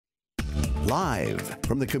Live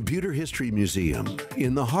from the Computer History Museum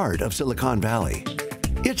in the heart of Silicon Valley,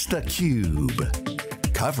 it's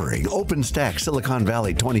theCUBE, covering OpenStack Silicon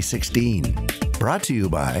Valley 2016. Brought to you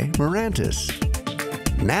by Mirantis.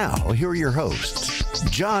 Now, here are your hosts,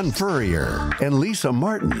 John Furrier and Lisa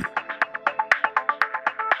Martin.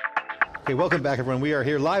 Okay, welcome back everyone. We are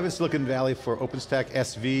here live in Silicon Valley for OpenStack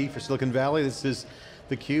SV for Silicon Valley. This is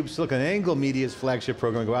theCUBE, SiliconANGLE Media's flagship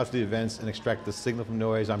program. Go out to the events and extract the signal from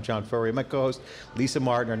noise. I'm John Furrier, my co-host, Lisa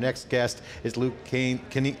Martin. Our next guest is Luke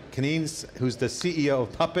Kanies, who's the CEO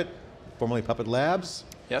of Puppet, formerly Puppet Labs.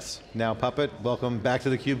 Yes. Now Puppet. Welcome back to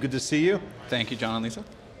theCUBE, good to see you. Thank you, John and Lisa.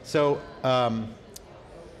 So,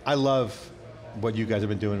 I love what you guys have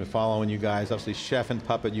been doing and following you guys. Obviously Chef and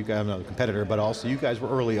Puppet, you guys have another competitor, but also you guys were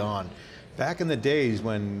early on. Back in the days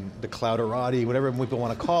when the clouderati, whatever people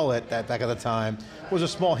want to call it, back at the time, was a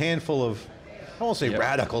small handful of, I won't say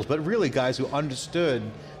radicals, but really guys who understood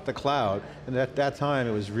the cloud. And at that time,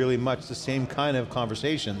 it was really much the same kind of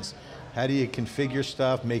conversations. How do you configure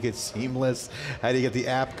stuff, make it seamless? How do you get the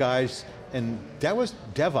app guys? And that was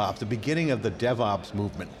DevOps, the beginning of the DevOps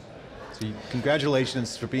movement. So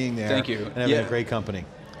congratulations for being there. Thank you. And having a great company.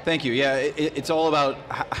 Thank you. Yeah, it's all about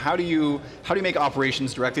how do you make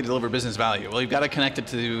operations directly deliver business value? Well, you've got to connect it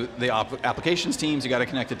to the applications teams, you've got to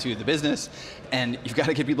connect it to the business, and you've got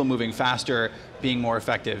to get people moving faster, being more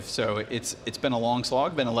effective. So it's been a long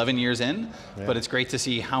slog, been 11 years in, but it's great to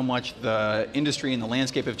see how much the industry and the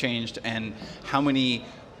landscape have changed, and how many,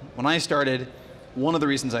 when I started, one of the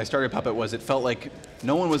reasons I started Puppet was it felt like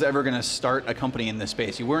no one was ever going to start a company in this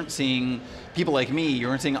space. You weren't seeing people like me, you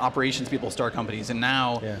weren't seeing operations people start companies, and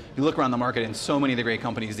now you look around the market and so many of the great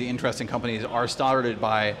companies, the interesting companies are started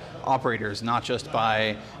by operators, not just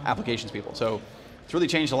by applications people. So it's really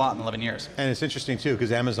changed a lot in 11 years. And it's interesting too,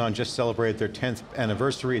 because Amazon just celebrated their 10th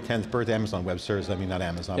anniversary, 10th birthday, Amazon Web Services, I mean not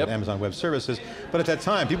Amazon, but Amazon Web Services. But at that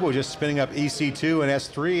time, people were just spinning up EC2 and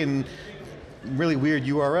S3 and really weird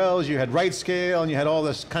URLs, you had right scale, and you had all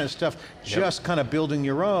this kind of stuff, just kind of building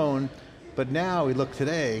your own. But now we look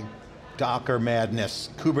today, Docker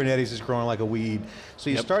madness, Kubernetes is growing like a weed.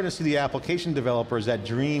 So you're starting to see the application developers, that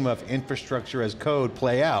dream of infrastructure as code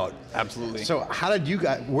play out. Absolutely. So how did you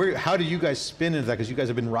guys spin into that? Because you guys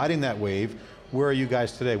have been riding that wave. Where are you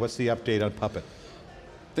guys today? What's the update on Puppet?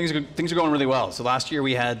 Things are going really well. So last year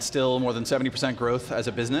we had still more than 70% growth as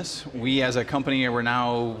a business. We as a company are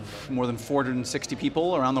now more than 460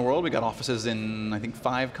 people around the world. We got offices in, I think,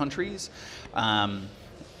 5 countries.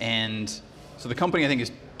 And so the company, I think,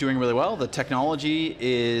 is doing really well. The technology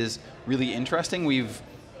is really interesting. We've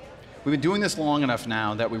been doing this long enough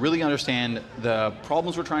now that we really understand the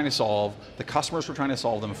problems we're trying to solve, the customers we're trying to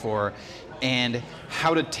solve them for, and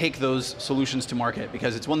how to take those solutions to market.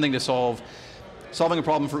 Because it's one thing to solving a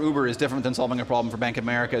problem for Uber is different than solving a problem for Bank of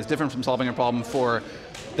America, is different from solving a problem for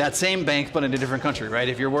that same bank but in a different country, right?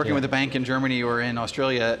 If you're working with a bank in Germany or in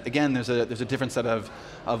Australia, again, there's a different set of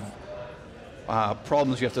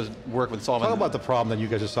problems you have to work with solving. Talk about the problem that you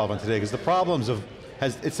guys are solving today, because the problems of,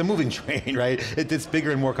 it's a moving train, right? It's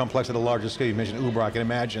bigger and more complex at a larger scale. You mentioned Uber, I can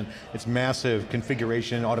imagine. It's massive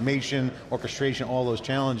configuration, automation, orchestration, all those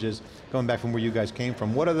challenges, going back from where you guys came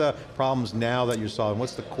from. What are the problems now that you're solving?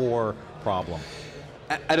 What's the core problem?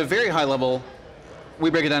 At a very high level, we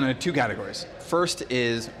break it down into 2 categories. First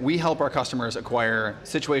is we help our customers acquire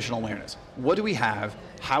situational awareness. What do we have?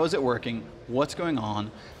 How is it working? What's going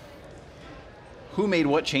on? Who made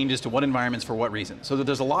what changes to what environments for what reason? So that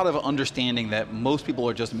there's a lot of understanding that most people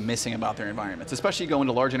are just missing about their environments, especially going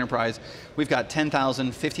to large enterprise. We've got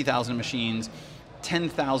 10,000, 50,000 machines,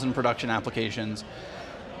 10,000 production applications.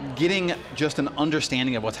 Getting just an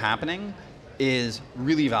understanding of what's happening is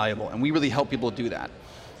really valuable, and we really help people do that.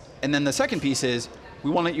 And then the second piece is,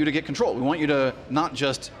 we want you to get control. We want you to not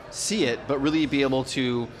just see it, but really be able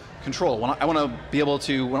to control. I want to be able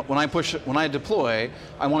to, when I deploy,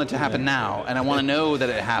 I want it to happen now, and I want to know that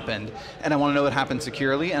it happened, and I want to know it happened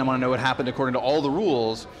securely, and I want to know it happened according to all the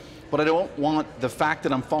rules, but I don't want the fact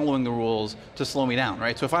that I'm following the rules to slow me down,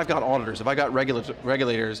 right? So if I've got auditors, if I've got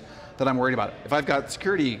regulators that I'm worried about, if I've got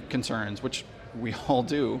security concerns, which we all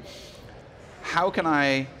do, how can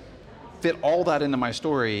I fit all that into my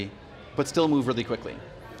story, but still move really quickly?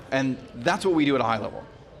 And that's what we do at a high level.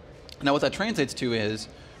 Now what that translates to is,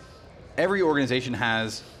 every organization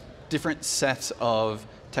has different sets of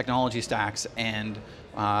technology stacks and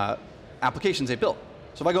applications they built.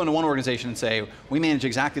 So if I go into one organization and say, we manage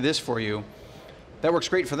exactly this for you, that works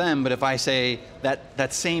great for them, but if I say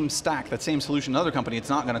that same stack, that same solution to another company, it's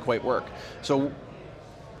not going to quite work. So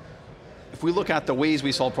if we look at the ways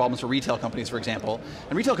we solve problems for retail companies, for example,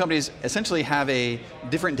 and retail companies essentially have a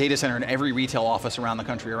different data center in every retail office around the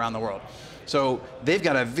country, around the world. So they've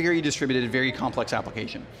got a very distributed, very complex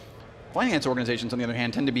application. Finance organizations, on the other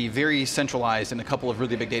hand, tend to be very centralized in a couple of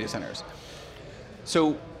really big data centers.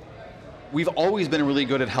 So we've always been really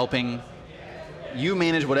good at helping you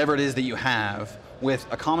manage whatever it is that you have with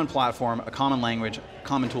a common platform, a common language,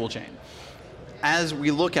 common tool chain. As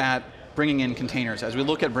we look at bringing in containers, as we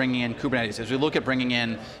look at bringing in Kubernetes, as we look at bringing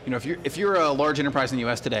in, if you're a large enterprise in the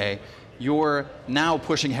US today, you're now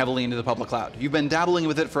pushing heavily into the public cloud. You've been dabbling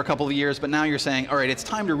with it for a couple of years, but now you're saying, all right, it's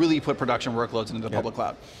time to really put production workloads into the public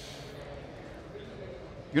cloud.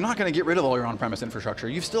 You're not going to get rid of all your on-premise infrastructure.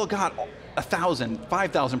 You've still got 1,000,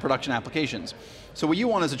 5,000 production applications. So what you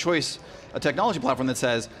want is a choice, a technology platform that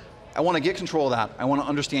says, I want to get control of that, I want to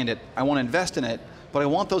understand it, I want to invest in it, but I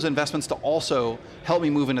want those investments to also help me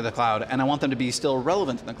move into the cloud, and I want them to be still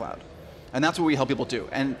relevant in the cloud. And that's what we help people do.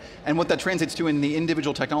 And what that translates to in the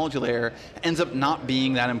individual technology layer ends up not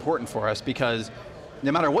being that important for us, because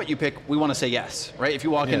no matter what you pick, we want to say yes, right? If you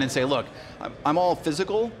walk in and say, look, I'm all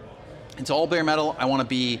physical, it's all bare metal, I want to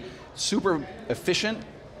be super efficient,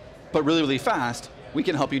 but really, really fast, we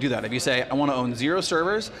can help you do that. If you say, I want to own 0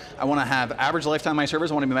 servers, I want to have average lifetime of my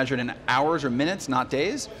servers, I want to be measured in hours or minutes, not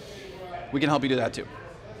days, we can help you do that too.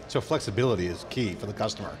 So flexibility is key for the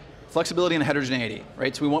customer. Flexibility and heterogeneity,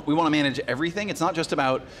 right? So we want to manage everything. It's not just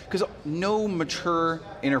about, because no mature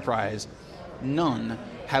enterprise, none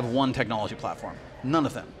have one technology platform. None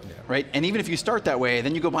of them, right? And even if you start that way,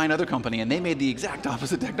 then you go buy another company and they made the exact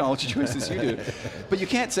opposite technology choices you do. But you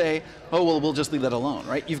can't say, oh, well, we'll just leave that alone,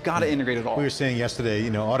 right? You've got to integrate it all. We were saying yesterday,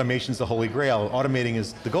 automation's the holy grail. Automating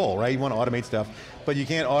is the goal, right? You want to automate stuff, but you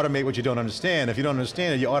can't automate what you don't understand. If you don't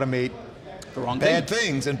understand it, you automate the wrong bad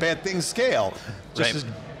things, and bad things scale. Just as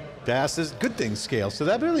fast as good things scale. So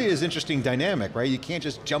that really is interesting dynamic, right? You can't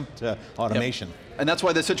just jump to automation. Yep. And that's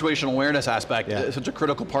why the situational awareness aspect is such a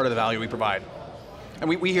critical part of the value we provide. And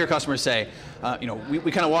we hear customers say,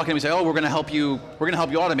 we kind of walk in and we say, oh, we're going to help you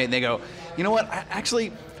automate. And they go, you know what,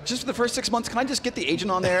 actually, just for the first 6 months, can I just get the agent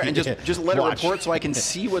on there and just let it report so I can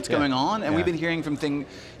see what's going on? And we've been hearing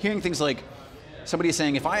things like, somebody is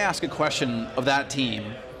saying, if I ask a question of that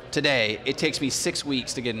team today, it takes me 6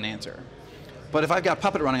 weeks to get an answer. But if I've got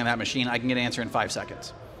Puppet running on that machine, I can get an answer in 5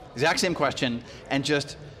 seconds. Exact same question, and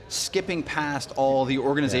just skipping past all the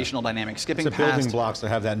organizational dynamics, skipping past building blocks to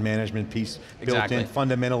have that management piece built in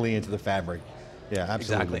fundamentally into the fabric. Yeah,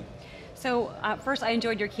 absolutely. Exactly. So first, I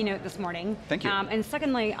enjoyed your keynote this morning. Thank you. And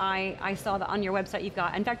secondly, I saw that on your website you've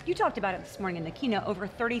got, in fact, you talked about it this morning in the keynote, over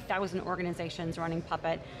 30,000 organizations running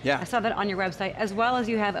Puppet. Yeah. I saw that on your website, as well as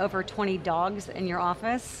you have over 20 dogs in your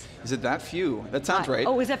office. Is it that few? That sounds right.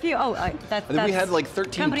 Oh, is that few? Oh, that's I think we had like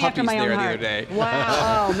 13 puppies there the other day.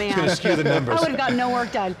 Wow, oh man. It's going to skew the numbers. I would have gotten no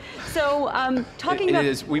work done. So talking about- It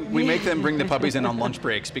is, we make them bring the puppies in on lunch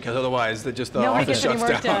breaks, because otherwise the nobody office gets any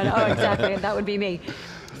shuts work down. done. Oh, exactly, that would be me.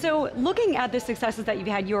 So looking at the successes that you've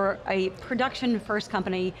had, you're a production first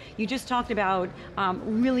company. You just talked about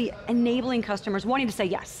really enabling customers, wanting to say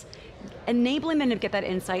yes. Enabling them to get that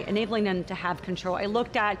insight, enabling them to have control. I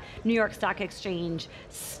looked at New York Stock Exchange,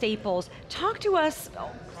 Staples. Talk to us,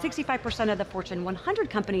 65% of the Fortune 100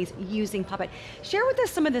 companies using Puppet. Share with us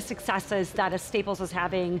some of the successes that a Staples is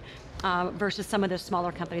having versus some of the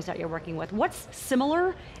smaller companies that you're working with. What's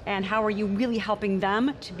similar, and how are you really helping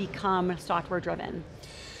them to become software driven?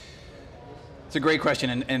 It's a great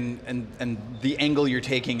question, and the angle you're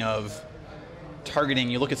taking of targeting,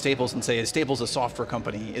 you look at Staples and say, is Staples a software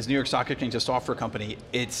company? Is New York Stock Exchange a software company?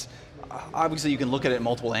 It's, obviously you can look at it at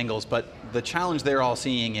multiple angles, but the challenge they're all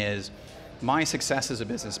seeing is, my success as a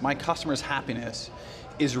business, my customer's happiness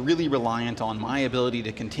is really reliant on my ability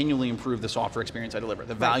to continually improve the software experience I deliver,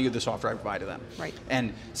 the value of the software I provide to them. Right.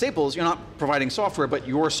 And Staples, you're not providing software, but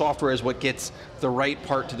your software is what gets the right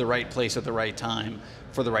part to the right place at the right time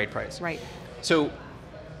for the right price. Right. So,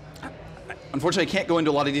 unfortunately I can't go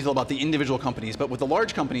into a lot of detail about the individual companies, but with the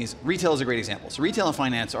large companies, retail is a great example. So retail and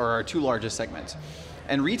finance are our two largest segments.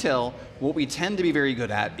 And retail, what we tend to be very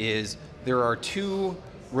good at is, there are two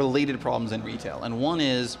related problems in retail. And one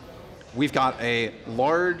is, we've got a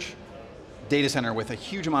large data center with a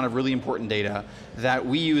huge amount of really important data that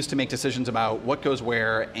we use to make decisions about what goes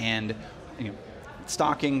where, and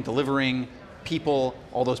stocking, delivering, people,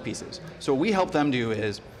 all those pieces. So what we help them do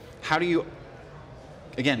is, how do you,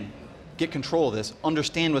 again, get control of this,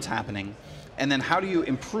 understand what's happening, and then how do you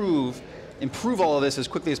improve all of this as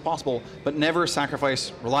quickly as possible, but never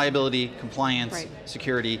sacrifice reliability, compliance,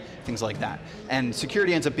 security, things like that. And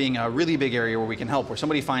security ends up being a really big area where we can help, where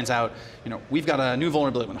somebody finds out, we've got a new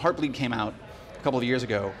vulnerability. When Heartbleed came out, a couple of years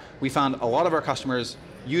ago, we found a lot of our customers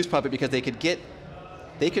used Puppet because they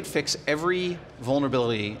could fix every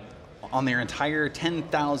vulnerability on their entire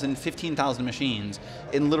 10,000, 15,000 machines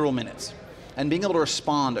in literal minutes. And being able to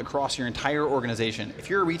respond across your entire organization. If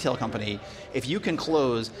you're a retail company, if you can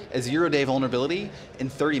close a 0-day vulnerability in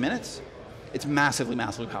 30 minutes, it's massively,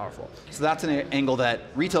 massively powerful. So that's an angle that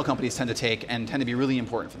retail companies tend to take and tend to be really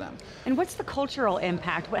important for them. And what's the cultural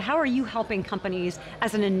impact? How are you helping companies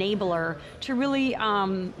as an enabler to really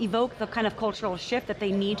evoke the kind of cultural shift that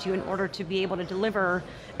they need to in order to be able to deliver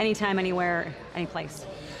anytime, anywhere, any place?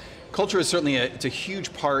 Culture is certainly it's a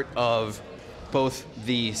huge part of both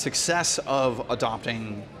the success of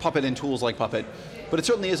adopting Puppet and tools like Puppet, but it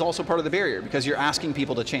certainly is also part of the barrier because you're asking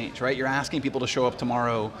people to change, right? You're asking people to show up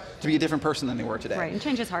tomorrow to be a different person than they were today. Right, and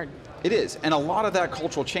change is hard. It is, and a lot of that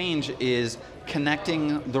cultural change is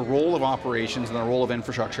connecting the role of operations and the role of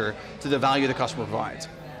infrastructure to the value the customer provides.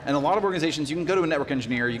 And a lot of organizations, you can go to a network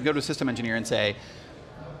engineer, you can go to a system engineer and say,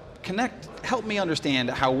 help me understand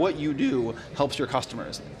how what you do helps your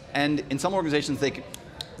customers. And in some organizations,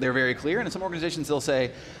 they're very clear, and in some organizations they'll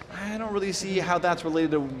say, I don't really see how that's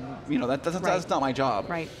related to, that's not my job.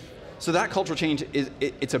 Right. So that cultural change,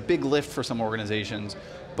 it's a big lift for some organizations,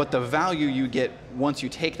 but the value you get once you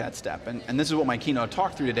take that step, and this is what my keynote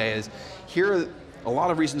talked through today, is here are a lot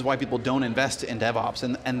of reasons why people don't invest in DevOps,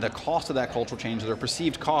 and the cost of that cultural change, their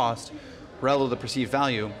perceived cost relative to the perceived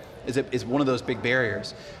value, is one of those big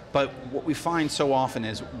barriers. But what we find so often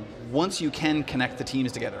is once you can connect the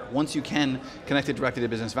teams together, once you can connect it directly to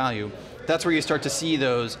business value, that's where you start to see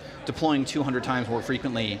those deploying 200 times more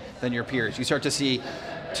frequently than your peers. You start to see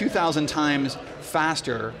 2,000 times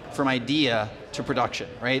faster from idea to production,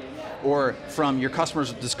 right? Or from your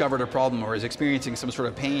customers discovered a problem or is experiencing some sort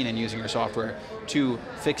of pain in using your software to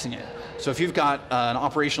fixing it. So if you've got an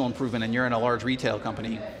operational improvement and you're in a large retail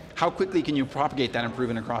company, how quickly can you propagate that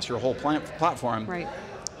improvement across your whole platform? Right.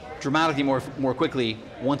 Dramatically more quickly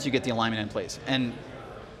once you get the alignment in place. And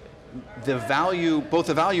the value, both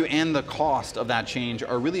the value and the cost of that change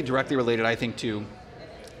are really directly related, I think, to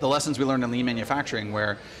the lessons we learned in lean manufacturing,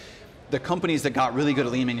 where the companies that got really good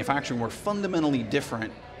at lean manufacturing were fundamentally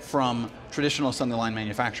different from traditional assembly line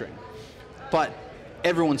manufacturing. But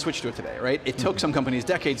everyone switched to it today, right? It took some companies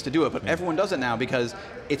decades to do it, but everyone does it now because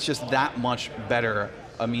it's just that much better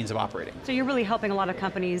a means of operating. So you're really helping a lot of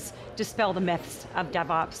companies dispel the myths of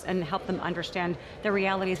DevOps and help them understand the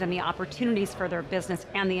realities and the opportunities for their business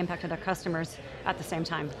and the impact of their customers at the same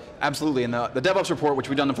time. Absolutely, and the DevOps report, which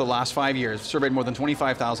we've done for the last 5 years, surveyed more than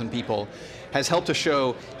 25,000 people, has helped to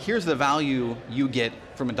show, here's the value you get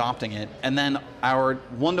from adopting it, and then our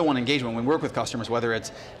one-to-one engagement, when we work with customers, whether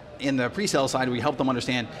it's in the pre-sale side, we help them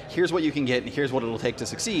understand, here's what you can get and here's what it'll take to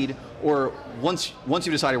succeed, or once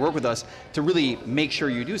you decide to work with us, to really make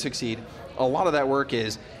sure you do succeed, a lot of that work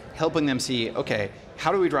is helping them see, okay,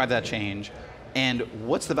 how do we drive that change, and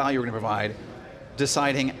what's the value we're going to provide,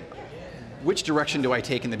 deciding which direction do I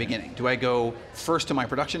take in the beginning? Do I go first to my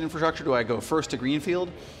production infrastructure? Do I go first to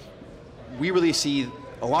Greenfield? We really see,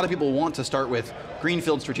 a lot of people want to start with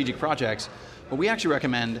Greenfield strategic projects, but we actually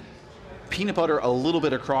recommend peanut butter a little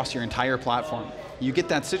bit across your entire platform. You get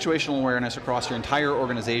that situational awareness across your entire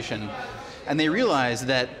organization, and they realize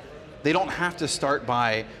that they don't have to start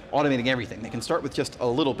by automating everything. They can start with just a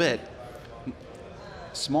little bit,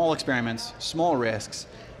 small experiments, small risks,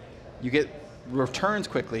 you get returns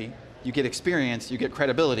quickly, you get experience, you get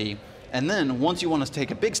credibility, and then once you want to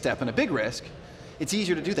take a big step and a big risk, it's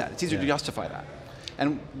easier to do that. It's easier to justify that.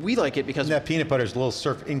 And we like it because— and that peanut butter is a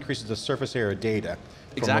little increases the surface area data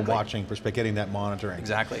from a watching perspective, getting that monitoring.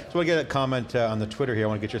 Exactly. So I get a comment on the Twitter here, I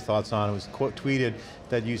want to get your thoughts on. It was tweeted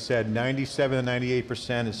that you said 97 to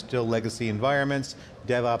 98% is still legacy environments,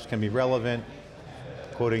 DevOps can be relevant,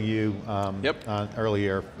 quoting you on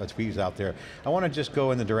earlier, a tweet was out there. I want to just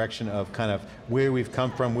go in the direction of kind of where we've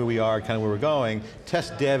come from, where we are, kind of where we're going.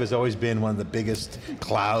 Test dev has always been one of the biggest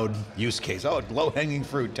cloud use cases. Oh, low-hanging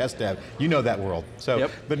fruit, test dev. You know that world. So,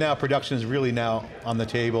 but now production is really now on the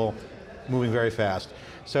table, moving very fast.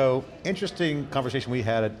 So, interesting conversation we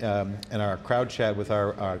had in our crowd chat with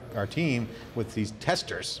our team with these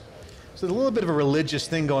testers. So there's a little bit of a religious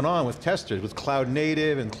thing going on with testers, with cloud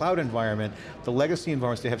native and cloud environment. The legacy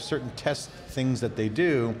environments, they have certain test things that they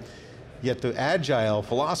do, yet the agile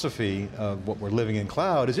philosophy of what we're living in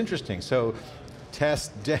cloud is interesting. So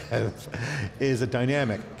test dev is a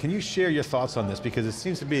dynamic. Can you share your thoughts on this? Because it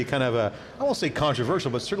seems to be kind of a, I won't say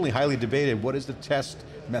controversial, but certainly highly debated. What is the test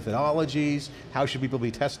methodologies? How should people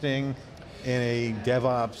be testing in a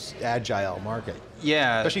DevOps agile market?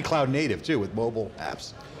 Yeah. Especially cloud native too, with mobile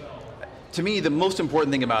apps. To me, the most important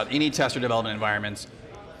thing about any test or development environments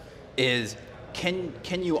is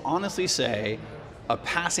can you honestly say a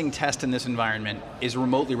passing test in this environment is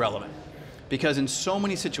remotely relevant? Because in so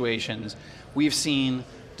many situations, we've seen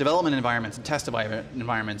development environments and test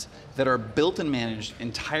environments that are built and managed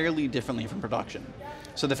entirely differently from production.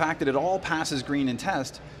 So the fact that it all passes green in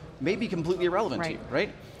test may be completely irrelevant to you,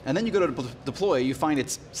 right? And then you go to deploy, you find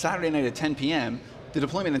it's Saturday night at 10 p.m., the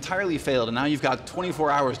deployment entirely failed, and now you've got 24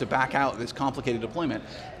 hours to back out this complicated deployment.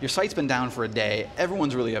 Your site's been down for a day,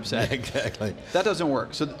 everyone's really upset. Yeah, exactly. That doesn't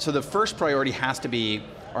work. So the first priority has to be,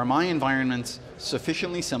 are my environments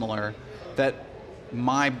sufficiently similar that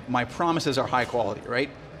my promises are high quality, right?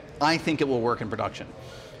 I think it will work in production.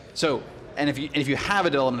 So, and if you have a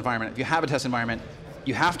development environment, if you have a test environment,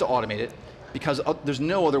 you have to automate it because there's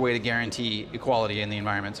no other way to guarantee equality in the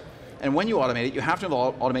environments. And when you automate it, you have to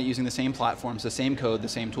automate using the same platforms, the same code, the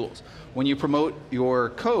same tools. When you promote your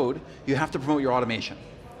code, you have to promote your automation,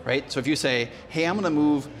 right? So if you say, hey, I'm going to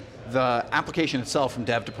move the application itself from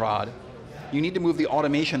dev to prod, you need to move the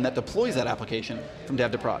automation that deploys that application from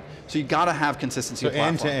dev to prod. So you've got to have consistency of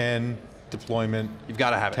platform. So end-to-end deployment, you've got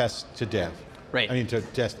to have test to dev. Right. I mean, to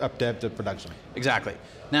test up dev to production. Exactly.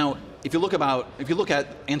 Now, if you look at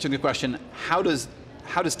answering the question, how does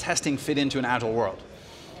testing fit into an agile world?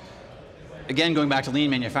 Again, going back to lean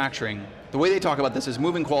manufacturing, the way they talk about this is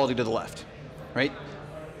moving quality to the left, right?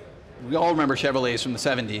 We all remember Chevrolets from the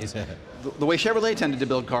 70s. The way Chevrolet tended to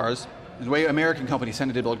build cars, the way American companies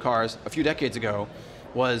tended to build cars a few decades ago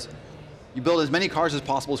was you build as many cars as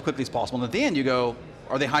possible, as quickly as possible, and at the end you go,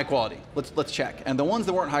 are they high quality? Let's check. And the ones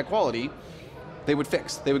that weren't high quality, they would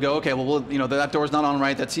fix. They would go, okay, well, that door's not on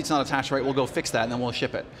right, that seat's not attached right, we'll go fix that and then we'll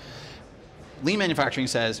ship it. Lean manufacturing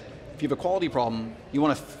says, if you have a quality problem, you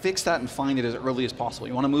want to fix that and find it as early as possible.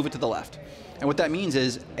 You want to move it to the left. And what that means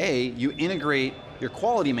is, A, you integrate your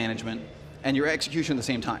quality management and your execution at the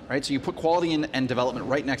same time, right? So you put quality and development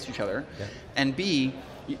right next to each other. Yeah. And B,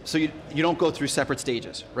 so you don't go through separate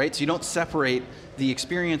stages, right? So you don't separate the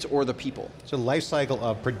experience or the people. So the life cycle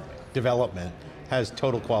of development has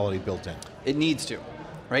total quality built in. It needs to,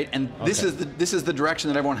 right? And this is the direction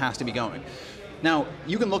that everyone has to be going. Now,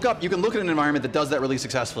 you can look at an environment that does that really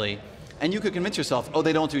successfully, and you could convince yourself, oh,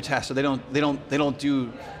 they don't do tests, or they don't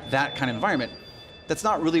do that kind of environment. That's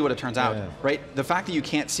not really what it turns out, right? The fact that you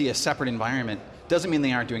can't see a separate environment doesn't mean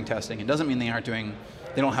they aren't doing testing. It doesn't mean they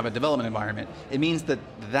don't have a development environment. It means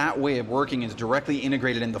that way of working is directly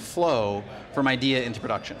integrated in the flow from idea into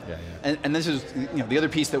production. And this is the other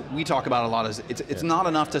piece that we talk about a lot is it's not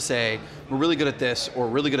enough to say we're really good at this or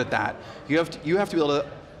really good at that. You have to be able to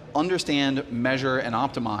understand, measure, and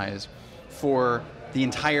optimize for the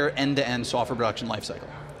entire end-to-end software production lifecycle,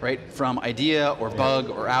 right? From idea or bug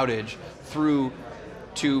or outage through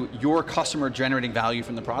to your customer generating value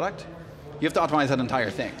from the product. You have to optimize that entire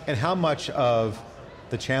thing. And how much of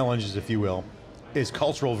the challenges, if you will, is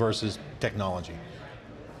cultural versus technology?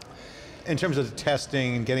 In terms of the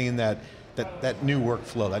testing and getting in that new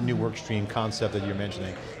workflow, that new work stream concept that you're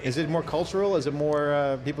mentioning, is it more cultural? Is it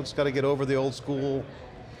more people just got to get over the old school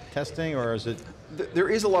testing, or is it? There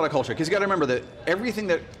is a lot of culture, because you got to remember that everything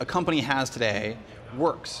that a company has today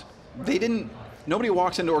works. Nobody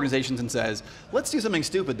walks into organizations and says, let's do something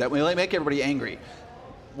stupid that will make everybody angry.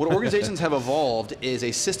 What organizations have evolved is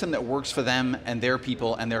a system that works for them and their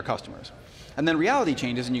people and their customers. And then reality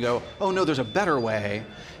changes and you go, oh no, there's a better way.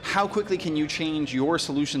 How quickly can you change your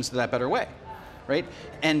solutions to that better way, right?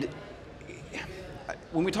 And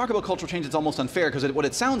when we talk about cultural change, it's almost unfair, because what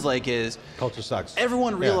it sounds like is culture sucks.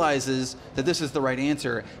 Everyone realizes that this is the right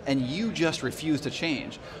answer and you just refuse to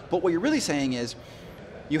change. But what you're really saying is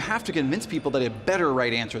you have to convince people that a better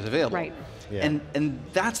right answer is available. Right. Yeah. And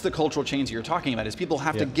that's the cultural change that you're talking about, is people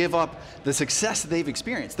have to give up the success that they've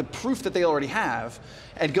experienced, the proof that they already have,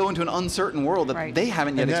 and go into an uncertain world that they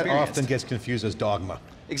haven't yet experienced. And that often gets confused as dogma.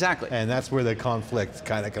 Exactly. And that's where the conflict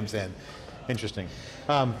kind of comes in. Interesting.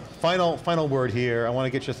 Final word here. I want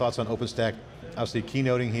to get your thoughts on OpenStack, obviously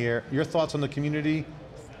keynoting here. Your thoughts on the community,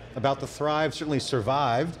 about the Thrive, certainly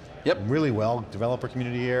survived really well. Developer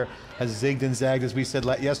community here has zigged and zagged, as we said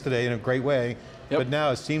yesterday, in a great way. But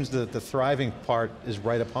now it seems that the thriving part is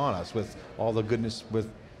right upon us with all the goodness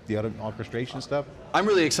with the other orchestration stuff. I'm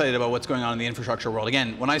really excited about what's going on in the infrastructure world.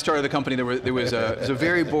 Again, when I started the company, there was a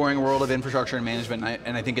very boring world of infrastructure and management,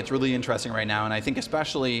 and I think it's really interesting right now. And I think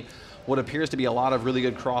especially what appears to be a lot of really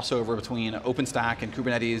good crossover between OpenStack and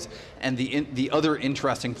Kubernetes and the other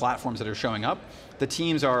interesting platforms that are showing up. The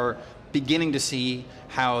teams are beginning to see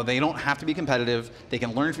how they don't have to be competitive, they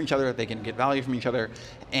can learn from each other, they can get value from each other,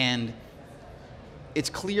 and it's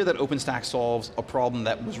clear that OpenStack solves a problem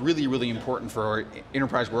that was really, really important for our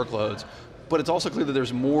enterprise workloads, but it's also clear that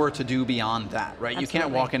there's more to do beyond that, right? Absolutely. You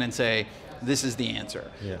can't walk in and say, this is the answer.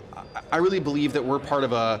 Yeah. I really believe that we're part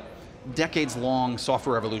of a decades-long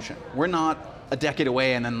software revolution. We're not a decade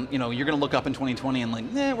away and then you're going to look up in 2020 and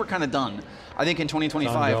like, we're kind of done. I think in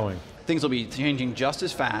 2025, things will be changing just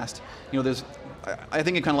as fast. I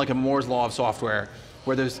think it's kind of like a Moore's law of software,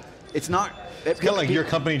 where it's kind of like your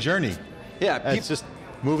company journey. Yeah. It's just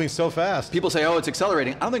moving so fast. People say, oh, it's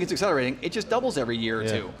accelerating. I don't think it's accelerating. It just doubles every year or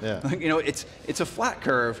two. Yeah. It's a flat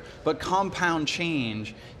curve, but compound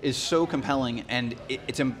change is so compelling, and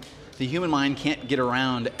the human mind can't get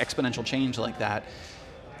around exponential change like that.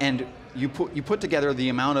 And you put together the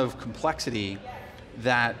amount of complexity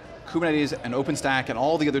that Kubernetes and OpenStack and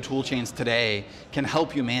all the other tool chains today can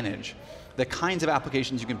help you manage. The kinds of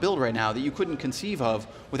applications you can build right now that you couldn't conceive of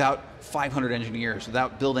without 500 engineers,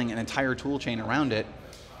 without building an entire tool chain around it.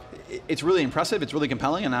 It's really impressive, it's really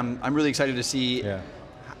compelling, and I'm really excited to see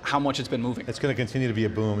how much it's been moving. It's going to continue to be a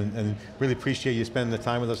boom, and really appreciate you spending the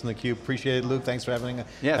time with us on theCUBE. Appreciate it, Luke, thanks for having us.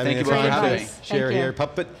 Yeah, thank you for having me. Share here.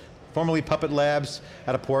 Formerly Puppet Labs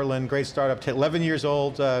out of Portland, great startup, 11 years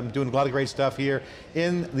old, doing a lot of great stuff here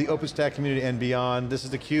in the OpenStack community and beyond. This is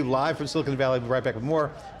theCUBE live from Silicon Valley. We'll be right back with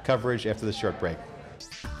more coverage after this short break.